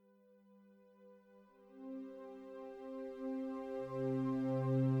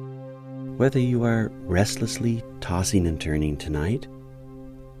Whether you are restlessly tossing and turning tonight,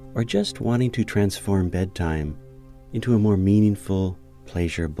 or just wanting to transform bedtime into a more meaningful,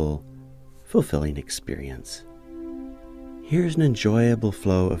 pleasurable, fulfilling experience, here's an enjoyable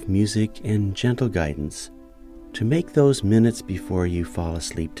flow of music and gentle guidance to make those minutes before you fall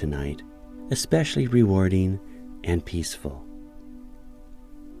asleep tonight especially rewarding and peaceful.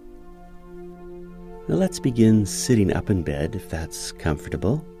 Now let's begin sitting up in bed if that's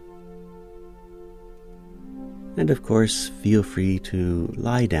comfortable. And of course, feel free to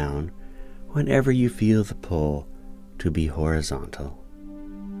lie down whenever you feel the pull to be horizontal.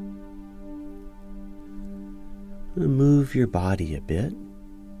 Move your body a bit.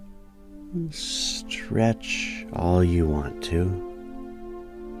 Stretch all you want to.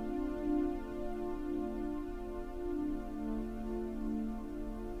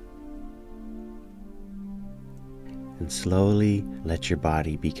 And slowly let your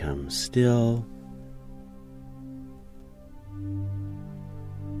body become still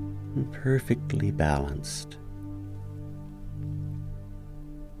and perfectly balanced.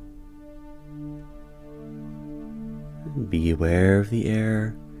 And be aware of the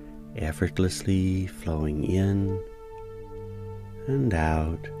air effortlessly flowing in and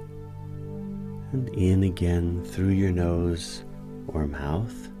out and in again through your nose or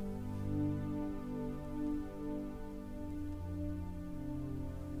mouth.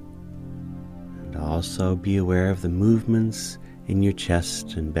 And also be aware of the movements in your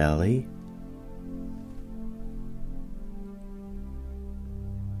chest and belly.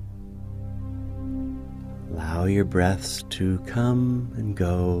 Allow your breaths to come and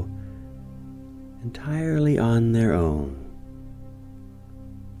go entirely on their own.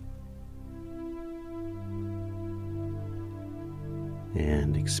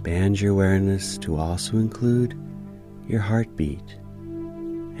 And expand your awareness to also include your heartbeat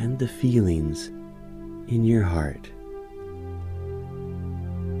and the feelings in your heart.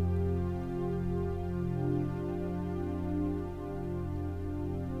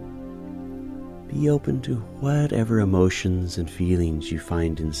 Be open to whatever emotions and feelings you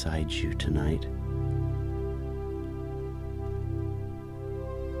find inside you tonight.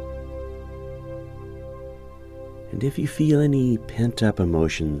 And if you feel any pent-up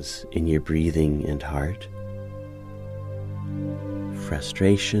emotions in your breathing and heart,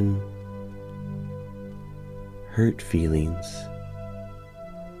 frustration, hurt feelings,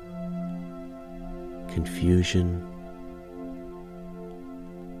 confusion,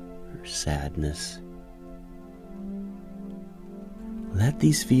 or sadness, let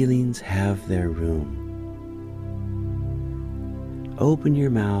these feelings have their room. Open your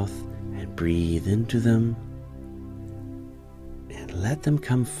mouth and breathe into them, and let them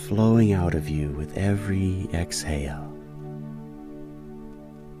come flowing out of you with every exhale.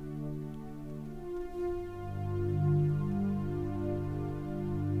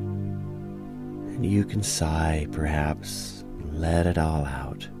 And you can sigh, perhaps, and let it all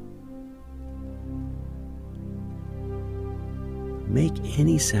out. Make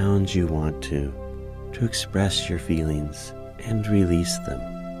any sounds you want to express your feelings and release them.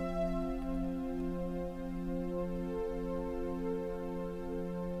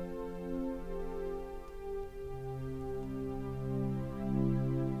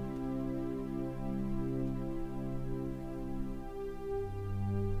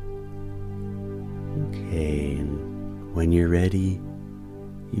 Okay, and when you're ready,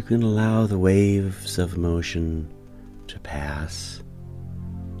 you can allow the waves of emotion to pass.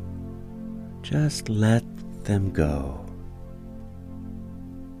 Just let them go.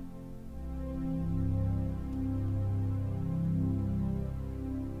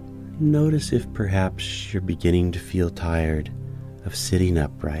 Notice if perhaps you're beginning to feel tired of sitting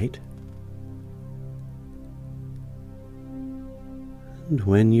upright. And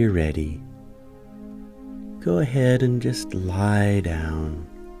when you're ready, go ahead and just lie down.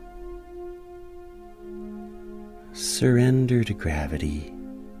 Surrender to gravity.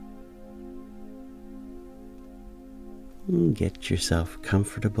 Get yourself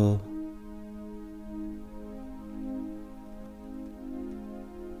comfortable.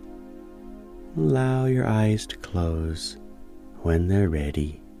 Allow your eyes to close when they're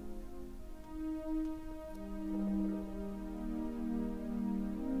ready.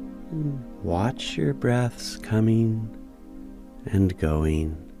 Watch your breaths coming and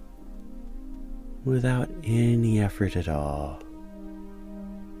going without any effort at all.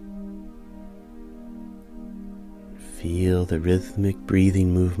 Feel the rhythmic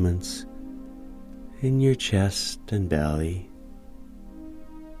breathing movements in your chest and belly.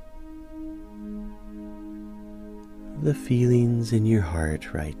 The feelings in your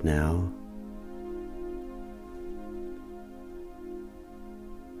heart right now.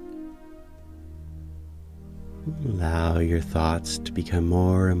 Allow your thoughts to become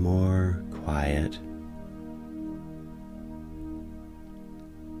more and more quiet.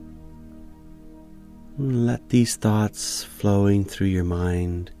 Let these thoughts flowing through your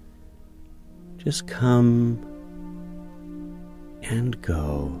mind just come and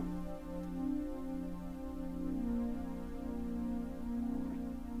go.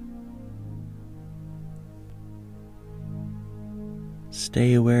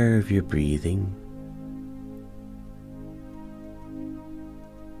 Stay aware of your breathing.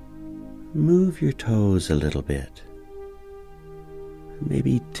 Move your toes a little bit.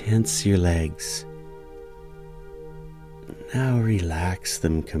 Maybe tense your legs. Now relax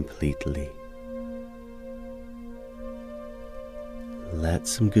them completely. Let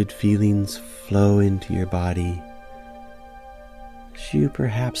some good feelings flow into your body as you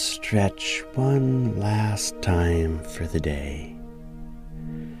perhaps stretch one last time for the day.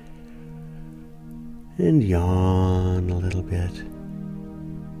 And yawn a little bit.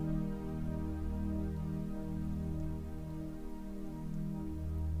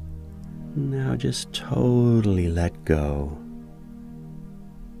 Now just totally let go.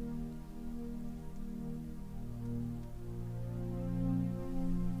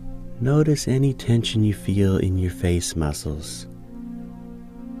 Notice any tension you feel in your face muscles.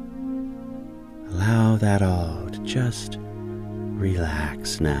 Allow that all to just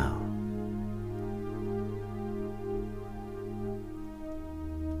relax now.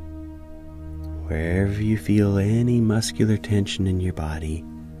 Wherever you feel any muscular tension in your body,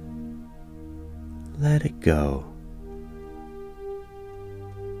 let it go.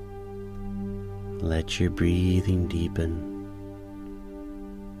 Let your breathing deepen.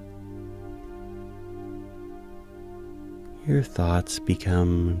 Your thoughts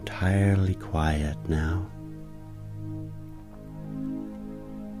become entirely quiet now.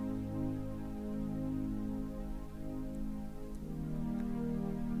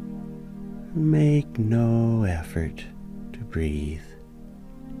 Make no effort to breathe.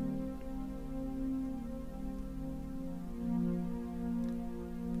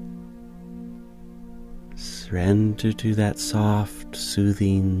 Surrender to that soft,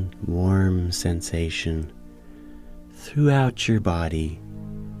 soothing, warm sensation throughout your body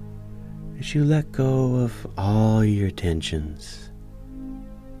as you let go of all your tensions.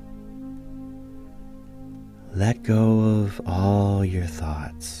 Let go of all your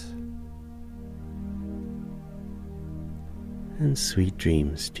thoughts. And sweet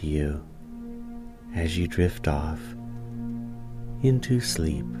dreams to you as you drift off into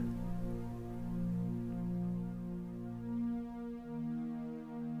sleep.